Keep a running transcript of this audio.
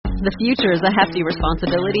The future is a hefty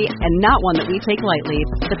responsibility and not one that we take lightly.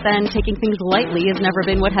 But then taking things lightly has never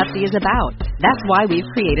been what Hefty is about. That's why we've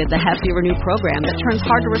created the Hefty Renew program that turns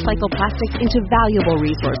hard-to-recycle plastics into valuable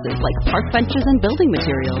resources like park benches and building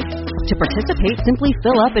materials. To participate, simply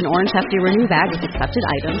fill up an orange Hefty Renew bag with accepted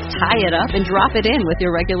items, tie it up, and drop it in with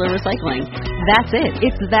your regular recycling. That's it.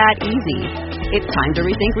 It's that easy. It's time to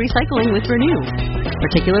rethink recycling with Renew.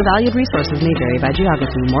 Particular valued resources may vary by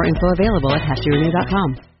geography. More info available at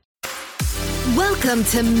heftyrenew.com. Welcome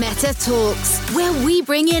to Meta Talks, where we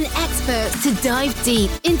bring in experts to dive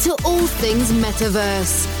deep into all things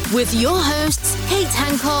metaverse. With your hosts, Kate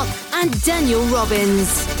Hancock and Daniel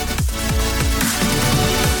Robbins.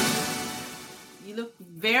 You look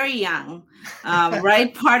very young,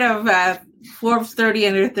 right? Part of Forbes 30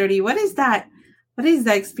 under 30. What is that? What is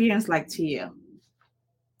that experience like to you?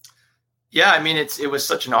 Yeah, I mean, it was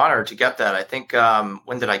such an honor to get that. I think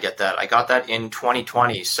when did I get that? I got that in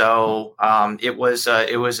 2020. So it was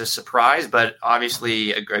a surprise, but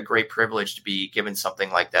obviously a great privilege to be given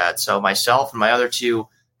something like that. So myself and my other two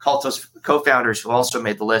Cultos co-founders who also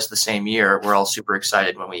made the list the same year, we're all super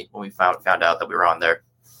excited when we found out that we were on there.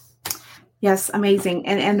 Yes, amazing.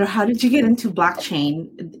 And Andrew, how did you get into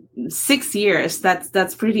blockchain? 6 years.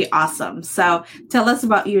 That's pretty awesome. So tell us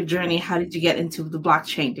about your journey. How did you get into the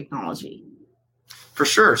blockchain technology? For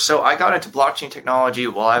sure. So I got into blockchain technology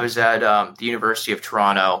while I was at the University of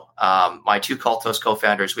Toronto. My two Cultos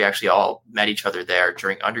co-founders, we actually all met each other there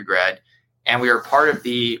during undergrad, and we were part of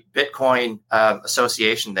the Bitcoin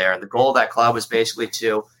association there. And the goal of that club was basically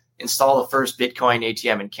to install the first Bitcoin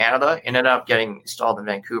ATM in Canada. It ended up getting installed in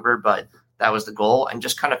Vancouver, but that was the goal. And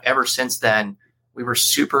just kind of ever since then, we were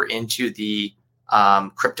super into the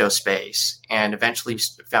crypto space, and eventually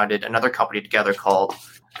founded another company together called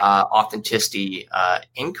Authenticity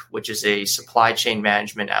Inc., which is a supply chain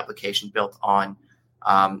management application built on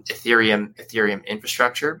Ethereum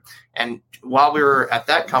infrastructure. And while we were at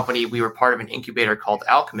that company, we were part of an incubator called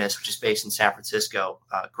Alchemist, which is based in San Francisco.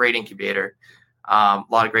 Great incubator. A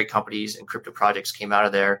lot of great companies and crypto projects came out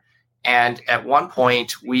of there. And at one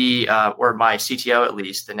point, or my CTO at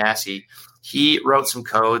least, the Nasi, he wrote some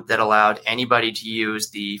code that allowed anybody to use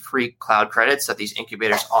the free cloud credits that these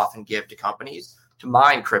incubators often give to companies to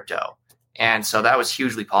mine crypto. And so that was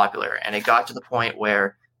hugely popular. And it got to the point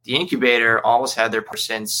where the incubator almost had their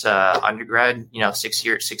since undergrad, 6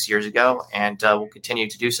 years ago, and will continue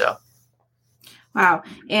to do so. Wow.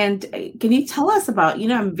 And can you tell us about,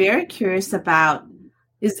 I'm very curious about,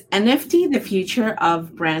 is NFT the future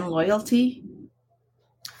of brand loyalty?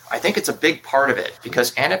 I think it's a big part of it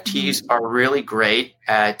because NFTs are really great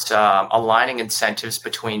at aligning incentives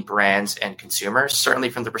between brands and consumers, certainly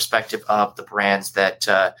from the perspective of the brands that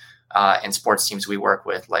and sports teams we work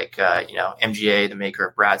with, like, MGA, the maker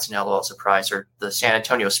of Bradson, LOL Surprise, or the San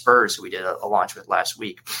Antonio Spurs, who we did a launch with last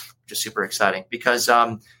week, which is super exciting because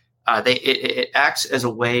it acts as a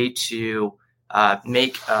way to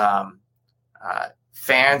make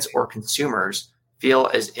fans or consumers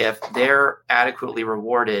feel as if they're adequately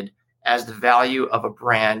rewarded as the value of a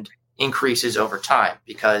brand increases over time,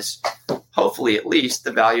 because hopefully at least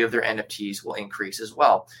the value of their NFTs will increase as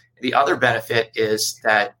well. The other benefit is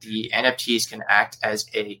that the NFTs can act as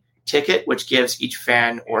a ticket, which gives each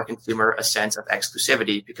fan or consumer a sense of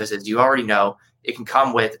exclusivity, because as you already know, it can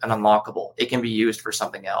come with an unlockable. It can be used for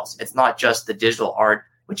something else. It's not just the digital art,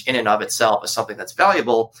 which in and of itself is something that's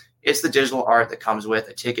valuable. It's the digital art that comes with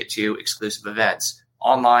a ticket to exclusive events,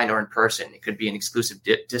 online or in person. It could be an exclusive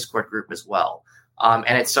Discord group as well. And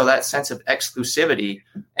it's so that sense of exclusivity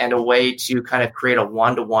and a way to kind of create a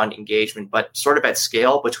one-to-one engagement, but sort of at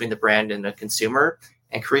scale between the brand and the consumer,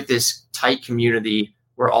 and create this tight community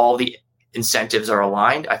where all the incentives are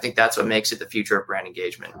aligned. I think that's what makes it the future of brand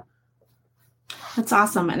engagement. That's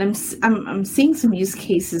awesome. And I'm seeing some use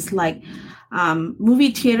cases like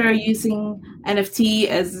movie theater using NFT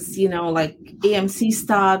as, like AMC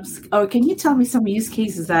stubs. Or can you tell me some use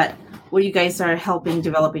cases what you guys are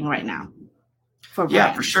developing right now?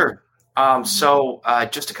 Yeah, for sure. So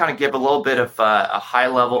just to kind of give a little bit of a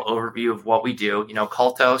high-level overview of what we do,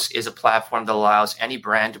 Cultos is a platform that allows any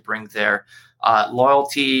brand to bring their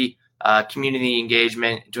loyalty, community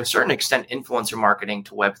engagement, to a certain extent, influencer marketing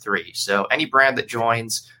to Web3. So any brand that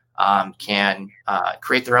joins can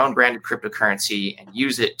create their own branded cryptocurrency and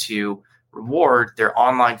use it to reward their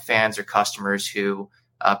online fans or customers who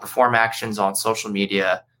perform actions on social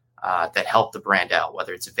media that help the brand out,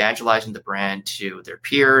 whether it's evangelizing the brand to their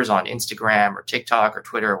peers on Instagram or TikTok or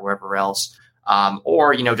Twitter or wherever else,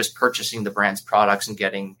 or, just purchasing the brand's products and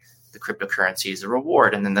getting the cryptocurrency as a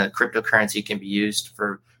reward. And then the cryptocurrency can be used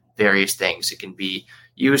for various things. It can be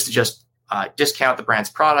used to just discount the brand's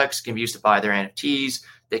products, can be used to buy their NFTs.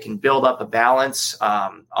 They can build up a balance,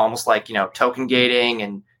 almost like, token gating,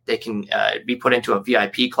 and they can be put into a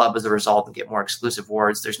VIP club as a result and get more exclusive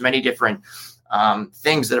rewards. There's many different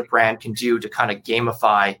things that a brand can do to kind of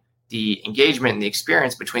gamify the engagement and the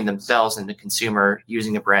experience between themselves and the consumer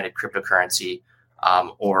using a branded cryptocurrency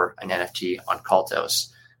or an NFT on Cultos.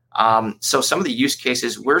 So some of the use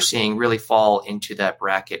cases we're seeing really fall into that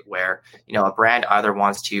bracket where, a brand either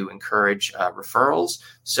wants to encourage referrals.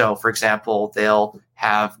 So, for example, they'll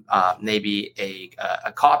have maybe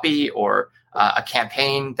a copy or a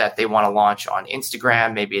campaign that they want to launch on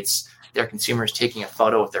Instagram. Maybe it's their consumers taking a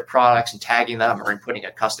photo of their products and tagging them or putting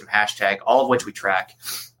a custom hashtag, all of which we track.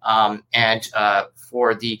 And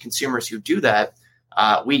for the consumers who do that,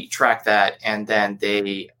 we track that, and then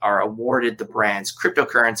they are awarded the brand's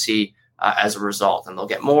cryptocurrency as a result. And they'll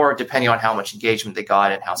get more depending on how much engagement they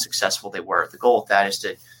got and how successful they were. The goal of that is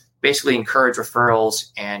to basically encourage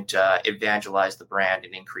referrals and evangelize the brand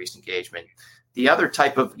and increase engagement. The other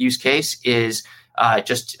type of use case is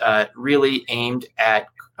just really aimed at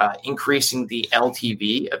increasing the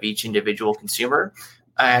LTV of each individual consumer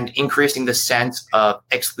and increasing the sense of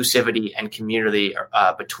exclusivity and community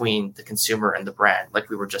between the consumer and the brand, like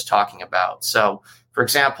we were just talking about. So, for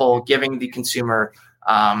example, giving the consumer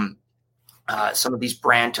some of these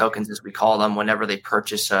brand tokens, as we call them, whenever they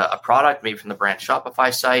purchase a product, maybe from the brand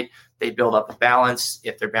Shopify site, they build up a balance.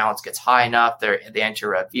 If their balance gets high enough, they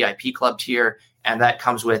enter a VIP club tier, and that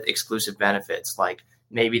comes with exclusive benefits. Like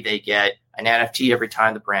maybe they get an NFT every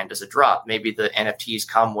time the brand does a drop. Maybe the NFTs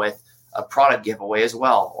come with a product giveaway as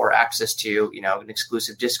well, or access to, an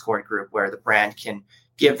exclusive Discord group where the brand can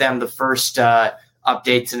give them the first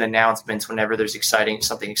updates and announcements whenever there's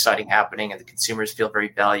something exciting happening, and the consumers feel very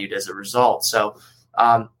valued as a result. So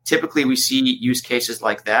typically we see use cases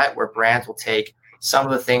like that where brands will take some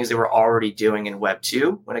of the things they were already doing in Web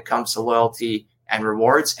 2 when it comes to loyalty and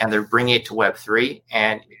rewards, and they're bringing it to Web 3,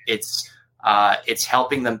 and it's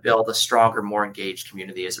helping them build a stronger, more engaged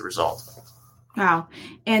community as a result. Wow.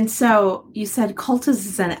 And so you said Cultos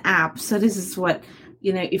is an app. So this is what,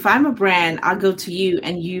 if I'm a brand, I'll go to you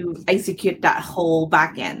and you execute that whole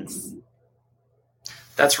back ends.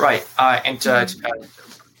 That's right.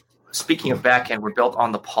 Speaking of back end, we're built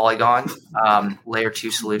on the Polygon layer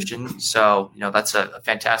 2 solution. So, that's a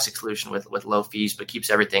fantastic solution with low fees, but keeps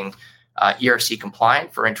everything ERC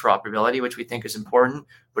compliant for interoperability, which we think is important.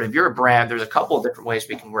 But if you're a brand, there's a couple of different ways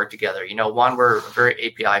we can work together. One, we're a very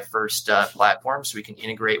API first platform, so we can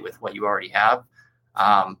integrate with what you already have.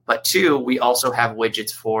 But two, we also have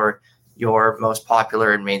widgets for your most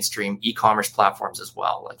popular and mainstream e-commerce platforms as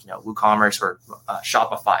well, like WooCommerce or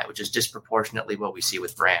Shopify, which is disproportionately what we see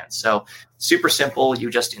with brands. So super simple. You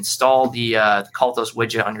just install the Cultos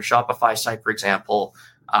widget on your Shopify site, for example.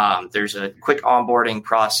 There's a quick onboarding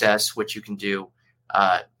process which you can do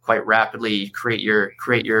quite rapidly. Create your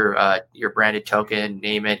branded token,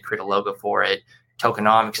 name it, create a logo for it.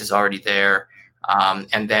 Tokenomics is already there,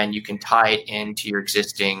 and then you can tie it into your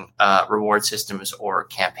existing reward systems or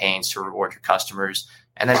campaigns to reward your customers.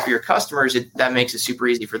 And then for your customers, that makes it super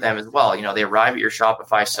easy for them as well. They arrive at your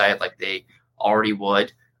Shopify site like they already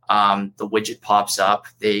would. The widget pops up.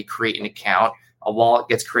 They create an account. A wallet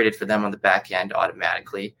gets created for them on the back end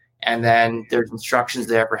automatically. And then there's instructions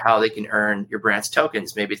there for how they can earn your brand's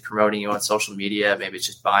tokens. Maybe it's promoting you on social media. Maybe it's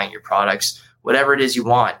just buying your products, whatever it is you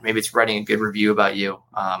want. Maybe it's writing a good review about you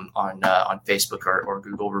on Facebook or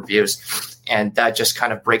Google reviews. And that just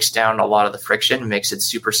kind of breaks down a lot of the friction and makes it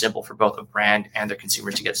super simple for both a brand and their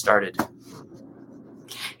consumers to get started.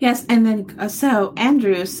 Yes. And then, so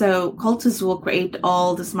Andrew, Cultos will create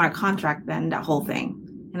all the smart contract then, that whole thing.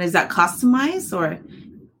 And is that customized or?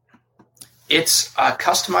 It's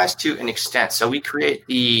customized to an extent. So we create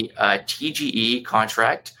the TGE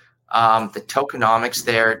contract, the tokenomics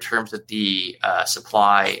there in terms of the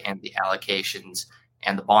supply and the allocations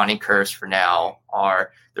and the bonding curves for now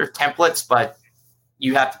they're templates, but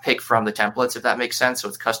you have to pick from the templates, if that makes sense. So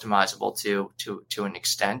it's customizable to an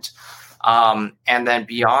extent. And then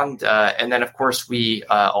beyond, and then of course we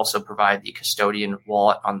also provide the custodian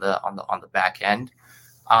wallet on the back end.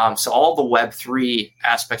 So all the Web3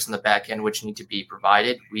 aspects on the back end, which need to be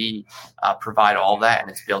provided, we provide all that, and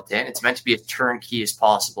it's built in. It's meant to be as turnkey as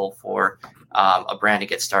possible for a brand to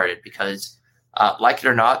get started because, like it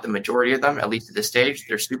or not, the majority of them, at least at this stage,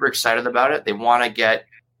 they're super excited about it. They want to get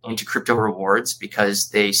into crypto rewards because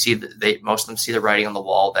most of them see the writing on the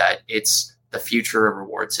wall that it's the future of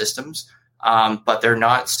reward systems. But they're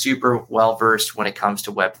not super well versed when it comes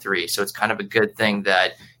to Web3. So it's kind of a good thing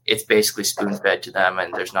that it's basically spoon fed to them,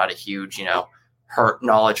 and there's not a huge,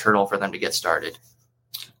 knowledge hurdle for them to get started.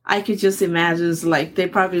 I could just imagine it's like they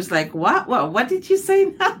probably was like, what did you say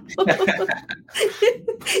now?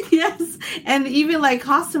 Yes. And even like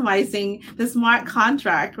customizing the smart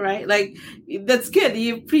contract, right? Like that's good.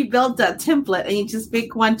 You pre-built that template and you just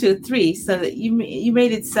pick 1, 2, 3 so that you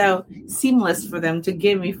made it so seamless for them to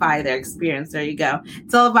gamify their experience. There you go.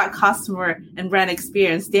 It's all about customer and brand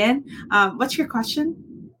experience. Dan, what's your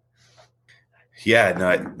question? Yeah,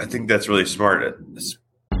 no, I think that's really smart.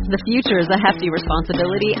 The future is a hefty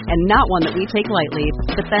responsibility and not one that we take lightly.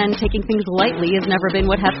 But then taking things lightly has never been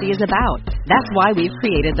what Hefty is about. That's why we've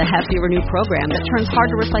created the Hefty Renew program that turns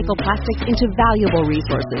hard-to-recycle plastics into valuable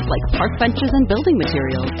resources like park benches and building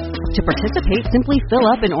materials. To participate, simply fill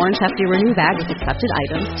up an orange Hefty Renew bag with accepted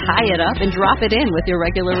items, tie it up, and drop it in with your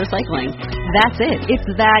regular recycling. That's it. It's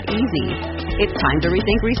that easy. It's time to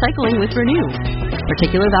rethink recycling with Renew.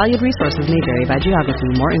 Particular valued resources may vary by geography.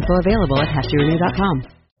 More info available at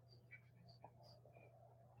heftyrenew.com.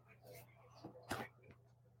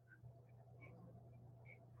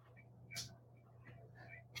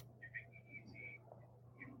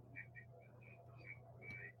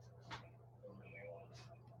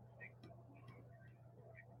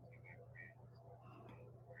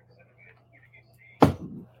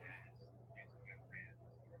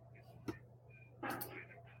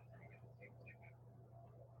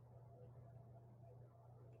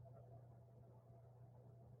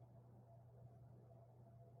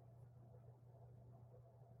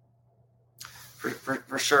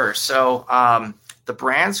 For sure. So the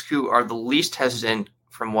brands who are the least hesitant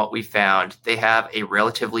from what we found, they have a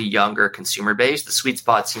relatively younger consumer base. The sweet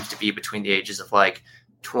spot seems to be between the ages of like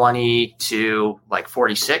 20 to like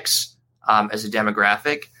 46 as a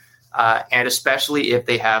demographic. And especially if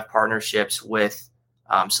they have partnerships with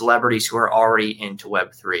celebrities who are already into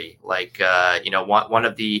Web3. Like, one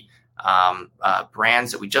of the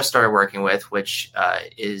brands that we just started working with, which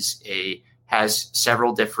has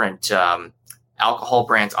several different alcohol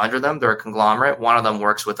brands under them. They're a conglomerate. One of them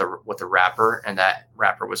works with a rapper, and that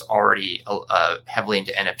rapper was already heavily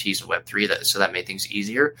into NFTs and Web3, so that made things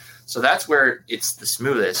easier. So that's where it's the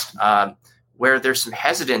smoothest. Where there's some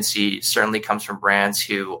hesitancy certainly comes from brands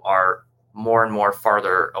who are more and more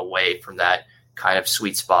farther away from that kind of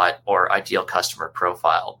sweet spot or ideal customer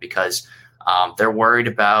profile, because they're worried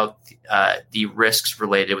about the risks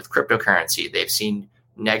related with cryptocurrency. They've seen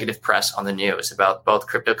negative press on the news about both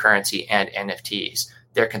cryptocurrency and NFTs.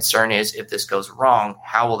 Their concern is, if this goes wrong,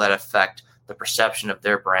 how will that affect the perception of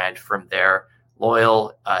their brand from their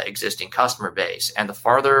loyal existing customer base? And the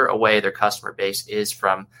farther away their customer base is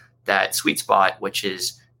from that sweet spot, which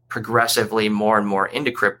is progressively more and more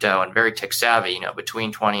into crypto and very tech savvy,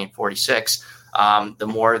 between 20 and 46, the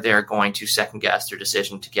more they're going to second guess their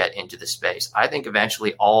decision to get into the space. I think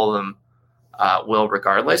eventually all of them will,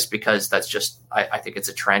 regardless, because that's just, I think it's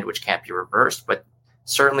a trend which can't be reversed. But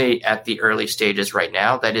certainly at the early stages right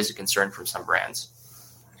now, that is a concern from some brands.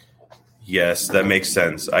 Yes, that makes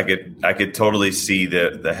sense. I could totally see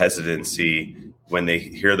the hesitancy when they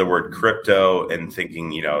hear the word crypto and thinking,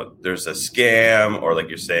 there's a scam, or like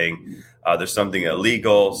you're saying, there's something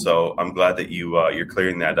illegal. So I'm glad that you're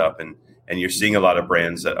clearing that up, and you're seeing a lot of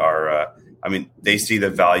brands that are, they see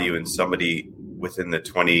the value in somebody within the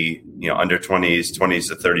 20, under 20s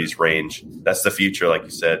to 30s range. That's the future, like you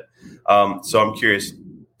said. So I'm curious,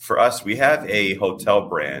 for us, we have a hotel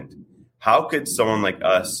brand. How could someone like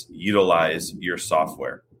us utilize your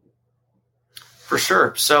software? For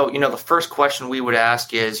sure. So, the first question we would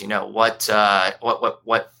ask is, what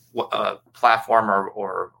platform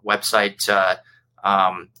or website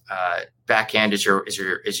backend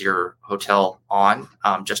is your hotel on?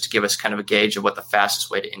 Just to give us kind of a gauge of what the fastest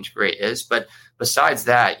way to integrate is. But besides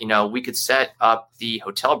that, we could set up the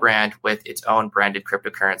hotel brand with its own branded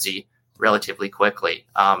cryptocurrency relatively quickly.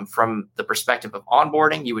 From the perspective of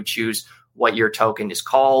onboarding, you would choose what your token is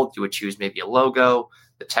called. You would choose maybe a logo.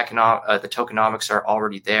 The tokenomics are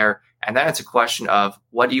already there. And then it's a question of,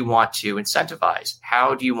 what do you want to incentivize?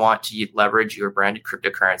 How do you want to leverage your branded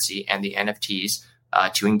cryptocurrency and the NFTs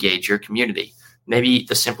to engage your community? Maybe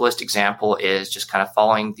the simplest example is just kind of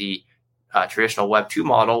following the traditional Web2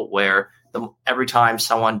 model, where every time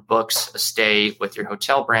someone books a stay with your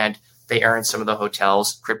hotel brand, they earn some of the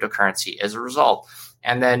hotel's cryptocurrency as a result.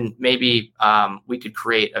 And then maybe we could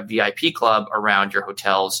create a VIP club around your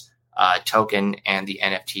hotel's token and the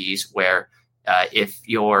NFTs, where if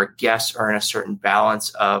your guests earn a certain balance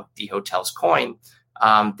of the hotel's coin,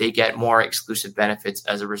 they get more exclusive benefits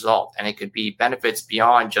as a result. And it could be benefits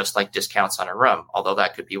beyond just like discounts on a room, although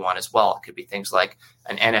that could be one as well. It could be things like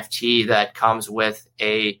an NFT that comes with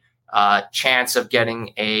a chance of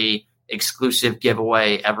getting a exclusive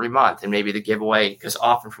giveaway every month. And maybe the giveaway, because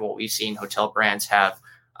often from what we've seen, hotel brands have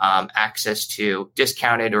access to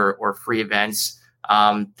discounted or free events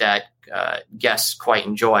that guests quite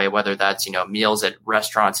enjoy, whether that's, meals at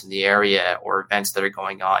restaurants in the area or events that are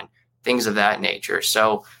going on, things of that nature.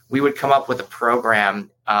 So we would come up with a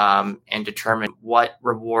program and determine what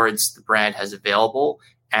rewards the brand has available,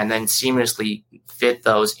 and then seamlessly fit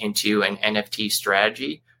those into an NFT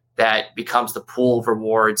strategy that becomes the pool of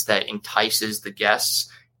rewards that entices the guests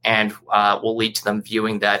and will lead to them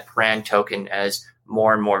viewing that brand token as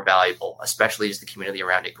more and more valuable, especially as the community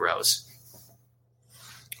around it grows.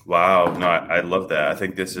 Wow. No, I love that. I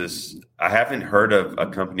think I haven't heard of a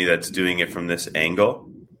company that's doing it from this angle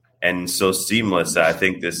and so seamless that I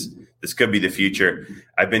think this could be the future.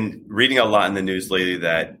 I've been reading a lot in the news lately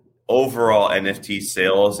that overall NFT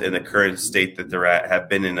sales in the current state that they're at have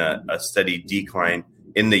been in a steady decline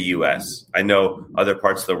in the US. I know other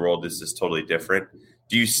parts of the world, this is totally different.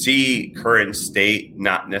 Do you see current state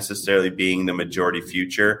not necessarily being the majority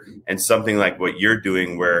future, and something like what you're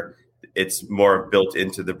doing where it's more built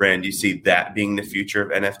into the brand? Do you see that being the future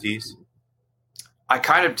of NFTs? I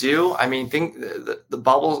kind of do. I mean, think the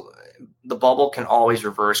bubble can always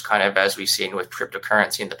reverse, kind of as we've seen with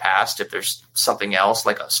cryptocurrency in the past. If there's something else,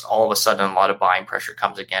 like all of a sudden a lot of buying pressure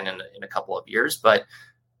comes again in a couple of years. But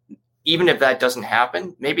even if that doesn't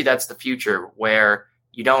happen, maybe that's the future where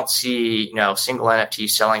you don't see, single NFT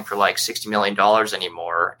selling for like $60 million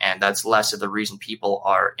anymore. And that's less of the reason people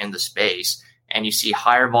are in the space. And you see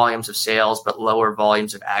higher volumes of sales, but lower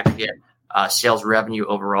volumes of aggregate sales revenue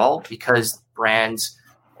overall, because brands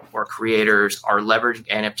or creators are leveraging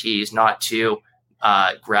NFTs not to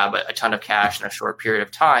grab a ton of cash in a short period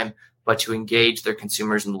of time, but to engage their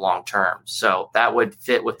consumers in the long term. So that would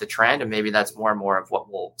fit with the trend. And maybe that's more and more of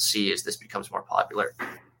what we'll see as this becomes more popular.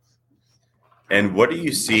 And what are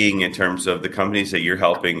you seeing in terms of the companies that you're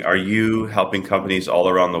helping? Are you helping companies all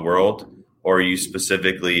around the world, or are you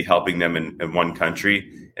specifically helping them in one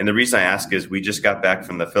country? And the reason I ask is we just got back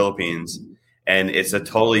from the Philippines, and it's a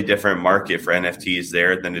totally different market for NFTs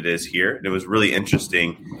there than it is here. And it was really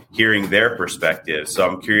interesting hearing their perspective. So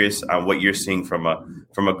I'm curious on what you're seeing from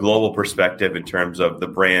a global perspective in terms of the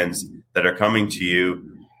brands that are coming to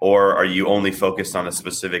you, or are you only focused on a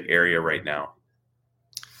specific area right now?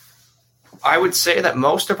 I would say that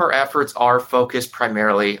most of our efforts are focused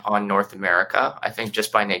primarily on North America. I think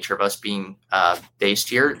just by nature of us being based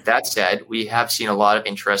here. That said, we have seen a lot of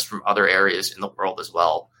interest from other areas in the world as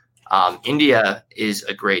well. India is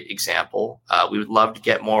a great example. We would love to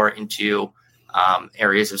get more into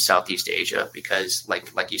areas of Southeast Asia because,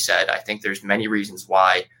 like you said, I think there's many reasons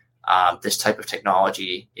why this type of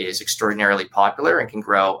technology is extraordinarily popular and can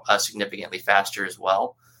grow significantly faster as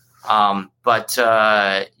well. I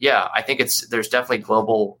think there's definitely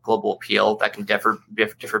global appeal that can differ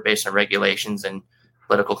based on regulations and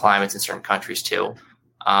political climates in certain countries too.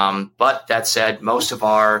 But that said, most of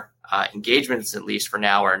our engagements, at least for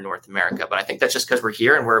now, are in North America. But I think that's just because we're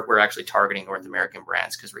here and we're actually targeting North American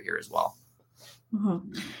brands because we're here as well.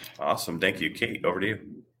 Mm-hmm. Awesome. Thank you. Kate, over to you.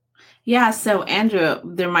 Yeah. So Andrew,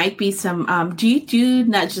 there might be some, do you do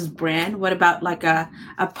not just brand? What about like a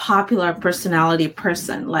popular personality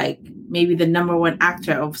person, like maybe the number one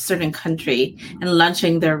actor of a certain country and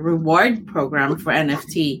launching their reward program for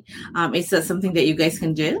NFT? Is that something that you guys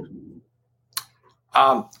can do?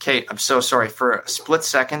 Kate, I'm so sorry. For a split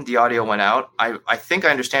second, the audio went out. I think I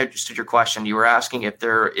understood your question. You were asking if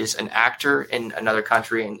there is an actor in another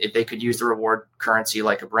country and if they could use the reward currency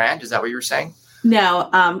like a brand. Is that what you were saying? No.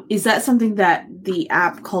 Is that something that the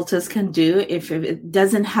app Cultos can do? If it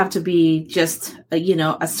doesn't have to be just,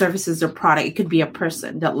 a services or product, it could be a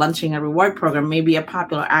person that launching a reward program, maybe a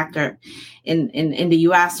popular actor in the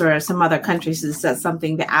US or some other countries. Is that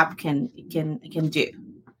something the app can do?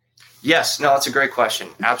 Yes. No, that's a great question.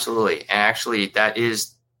 Absolutely. And actually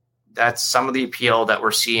that's some of the appeal that we're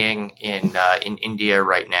seeing in India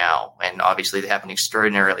right now. And obviously they have an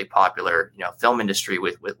extraordinarily popular, film industry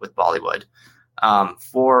with Bollywood.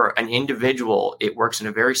 For an individual, it works in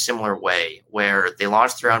a very similar way where they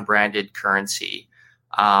launch their own branded currency.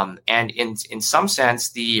 And in some sense,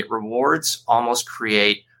 the rewards almost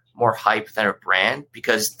create more hype than a brand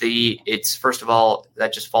because it's first of all,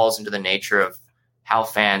 that just falls into the nature of how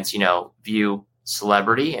fans, view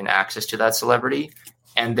celebrity and access to that celebrity,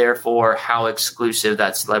 and therefore how exclusive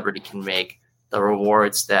that celebrity can make the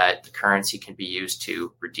rewards that the currency can be used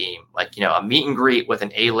to redeem. Like, a meet and greet with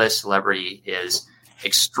an A-list celebrity is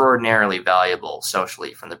extraordinarily valuable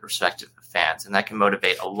socially from the perspective of fans. And that can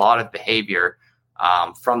motivate a lot of behavior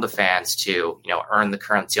from the fans to, earn the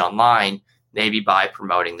currency online maybe by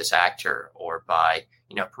promoting this actor or by,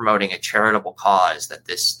 promoting a charitable cause that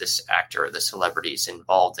this actor or the celebrity is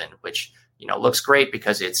involved in, which, looks great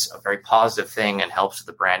because it's a very positive thing and helps with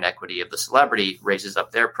the brand equity of the celebrity, raises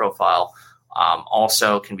up their profile,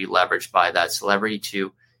 also can be leveraged by that celebrity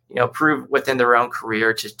to, prove within their own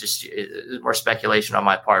career to more speculation on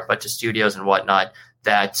my part, but to studios and whatnot,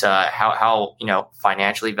 that how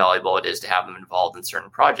financially valuable it is to have them involved in certain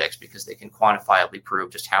projects, because they can quantifiably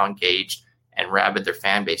prove just how engaged and rabid their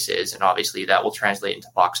fan base is, and obviously that will translate into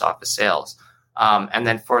box office sales. And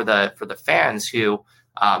then for the fans who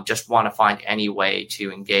just want to find any way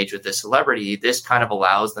to engage with the celebrity, this kind of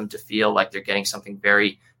allows them to feel like they're getting something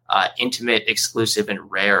very intimate, exclusive,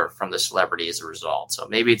 and rare from the celebrity as a result. So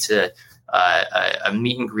maybe it's a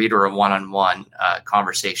meet and greet or a one-on-one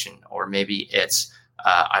conversation, or maybe it's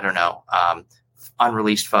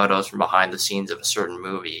unreleased photos from behind the scenes of a certain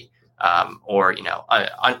movie, or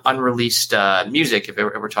unreleased music. If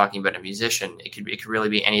we're talking about a musician, it could really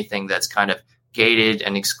be anything that's kind of gated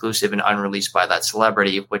and exclusive and unreleased by that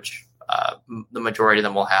celebrity, which the majority of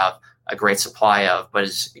them will have a great supply of, but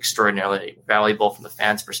is extraordinarily valuable from the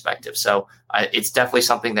fans' perspective. So it's definitely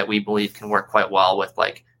something that we believe can work quite well with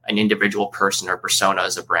like an individual person or persona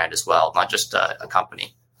as a brand as well, not just a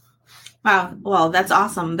company. Wow. Well, that's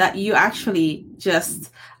awesome that you actually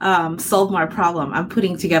just solved my problem. I'm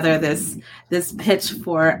putting together this pitch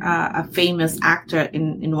for a famous actor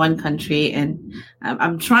in one country, and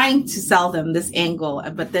I'm trying to sell them this angle,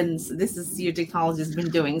 but then this is your technology has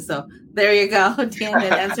been doing. So there you go. Dan,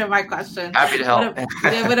 that answered my question. Happy to help.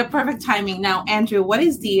 With a perfect timing. Now, Andrew, what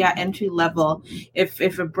is the entry level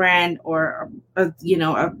if a brand or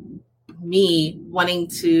me wanting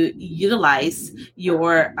to utilize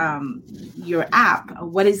your app,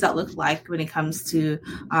 what does that look like when it comes to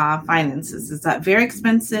finances? Is that very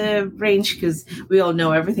expensive range? Because we all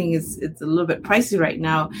know everything it's a little bit pricey right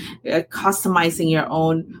now. Customizing your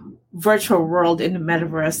own virtual world in the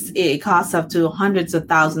metaverse, it costs up to hundreds of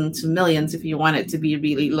thousands to millions if you want it to be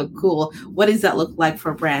really look cool. What does that look like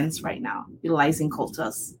for brands right now utilizing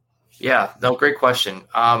Cultos? Yeah, no, great question.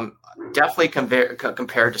 Definitely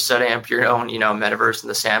compared to setting up your own, metaverse in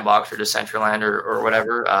the sandbox or Decentraland or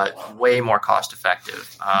whatever, way more cost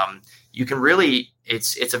effective. You can really,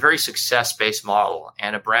 it's a very success-based model,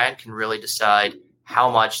 and a brand can really decide how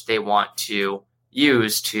much they want to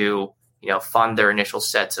use to, fund their initial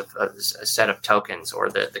set of tokens or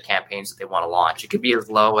the campaigns that they want to launch. It could be as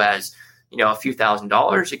low as, a few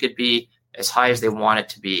 $1,000s. It could be as high as they want it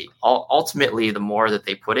to be. Ultimately, the more that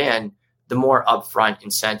they put in, the more upfront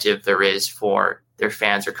incentive there is for their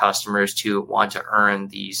fans or customers to want to earn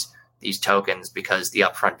these tokens, because the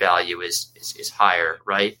upfront value is higher,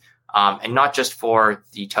 right? And not just for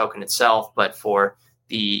the token itself, but for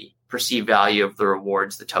the perceived value of the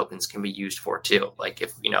rewards the tokens can be used for too. Like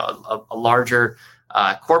if, a larger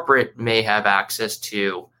corporate may have access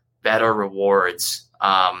to better rewards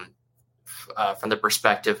from the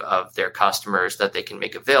perspective of their customers that they can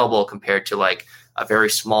make available compared to like a very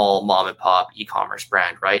small mom and pop e-commerce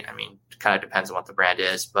brand, right? I mean, it kind of depends on what the brand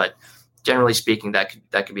is, but generally speaking, that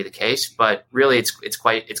could be the case. But really, it's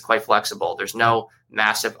quite flexible. There's no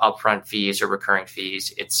massive upfront fees or recurring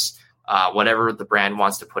fees. It's whatever the brand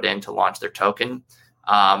wants to put in to launch their token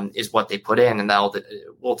is what they put in, and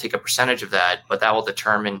we'll take a percentage of that, but that will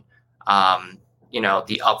determine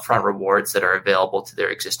the upfront rewards that are available to their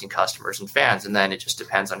existing customers and fans. And then it just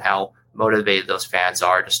depends on how motivated those fans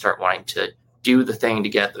are to start wanting to do the thing to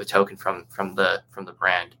get the token from the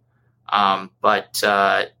brand. But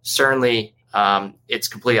certainly it's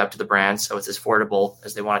completely up to the brand. So it's as affordable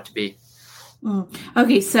as they want it to be.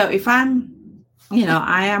 Okay. So if I'm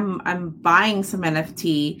buying some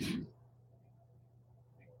NFT,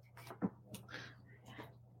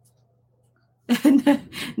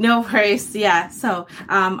 no worries. Yeah. So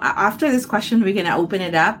after this question, we're going to open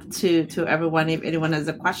it up to everyone if anyone has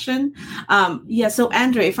a question. So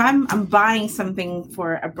Andrew, if I'm buying something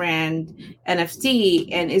for a brand NFT,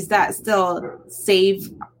 and is that still safe?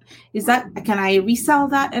 Can I resell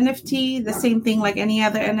that NFT the same thing like any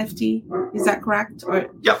other NFT? Is that correct?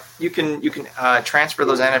 Yep, you can transfer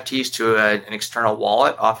those NFTs to an external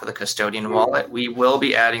wallet off of the custodian wallet. We will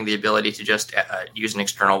be adding the ability to just use an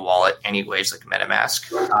external wallet anyways, like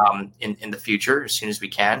MetaMask, in the future as soon as we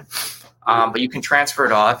can. But you can transfer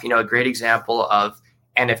it off. A great example of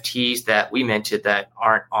NFTs that we minted that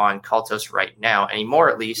aren't on Cultos right now anymore,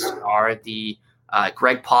 at least, are the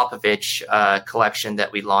Greg Popovich collection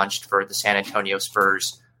that we launched for the San Antonio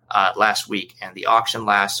Spurs last week, and the auction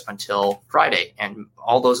lasts until Friday. And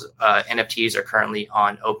all those NFTs are currently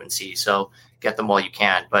on OpenSea, so get them while you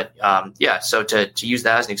can. But so to use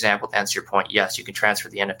that as an example, to answer your point, yes, you can transfer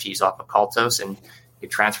the NFTs off of Cultos and you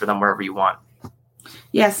transfer them wherever you want.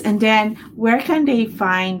 Yes, and then where can they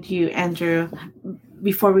find you, Andrew?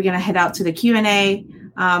 Before we're going to head out to the Q&A,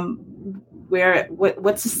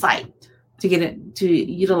 what's the site to get it to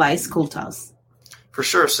utilize Cultos? For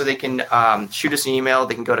sure. So they can shoot us an email.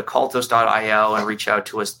 They can go to cultos.io and reach out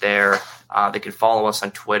to us there. They can follow us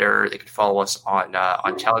on Twitter. They can follow us on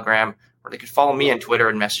Telegram, or they could follow me on Twitter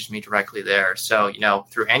and message me directly there. So,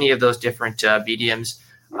 through any of those different mediums,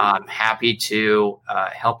 I'm happy to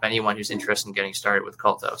help anyone who's interested in getting started with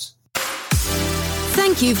Cultos.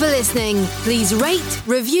 Thank you for listening. Please rate,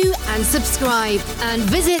 review, and subscribe. And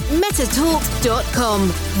visit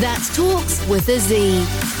metatalks.com. That's talks with a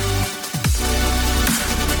Z.